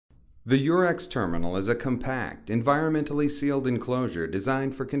The YOURx-Terminal is a compact, environmentally sealed enclosure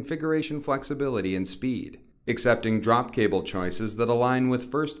designed for configuration flexibility and speed, accepting drop cable choices that align with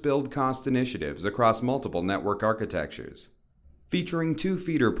first build cost initiatives across multiple network architectures. Featuring 2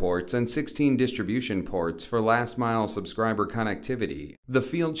 feeder ports and 16 distribution ports for last-mile subscriber connectivity, the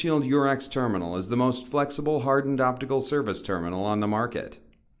FieldShield YOURx-Terminal is the most flexible hardened optical service terminal on the market.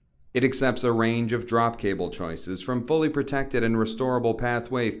 It accepts a range of drop cable choices from fully protected and restorable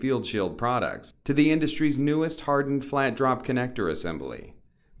pathway FieldShield products to the industry's newest hardened flat drop connector assembly.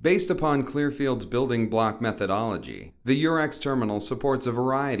 Based upon Clearfield's building block methodology, the YOURx-Terminal supports a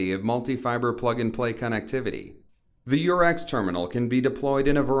variety of multi-fiber plug-and-play connectivity. The YOURx-Terminal can be deployed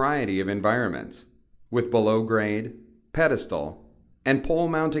in a variety of environments, with below-grade, pedestal, and pole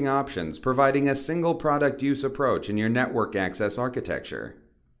mounting options, providing a single product use approach in your network access architecture.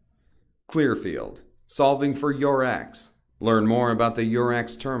 Clearfield, solving for your X. Learn more about the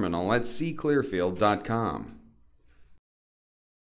YOURx-Terminal at cclearfield.com.